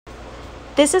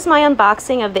This is my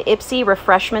unboxing of the Ipsy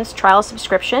Refreshments trial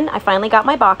subscription. I finally got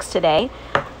my box today.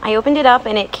 I opened it up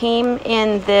and it came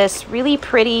in this really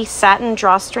pretty satin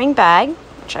drawstring bag,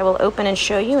 which I will open and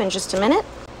show you in just a minute.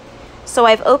 So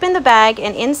I've opened the bag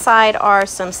and inside are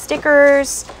some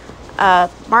stickers,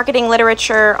 marketing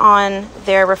literature on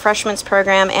their refreshments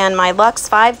program, and my Luxe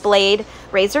 5-blade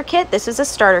razor kit. This is a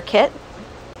starter kit.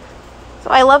 So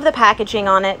I love the packaging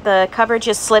on it. The cover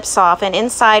just slips off, and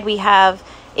inside we have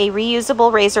a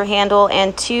reusable razor handle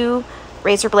and 2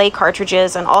 razor blade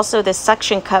cartridges, and also this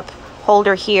suction cup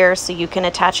holder here so you can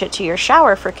attach it to your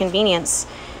shower for convenience.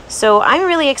 So I'm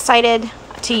really excited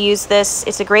to use this.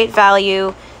 It's a great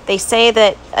value. They say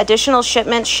that additional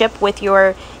shipments ship with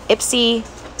your Ipsy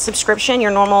subscription,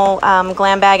 your normal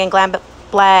Glam Bag and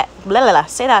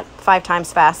say that 5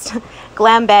 times fast,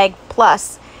 Glam Bag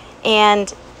Plus,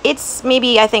 and it's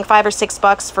maybe, I think, $5 or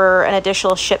 $6 for an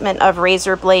additional shipment of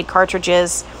razor blade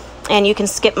cartridges, and you can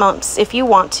skip months if you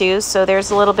want to. So there's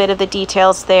a little bit of the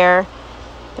details there.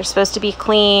 They're supposed to be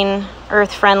clean,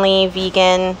 earth-friendly,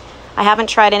 vegan. I haven't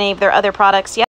tried any of their other products yet.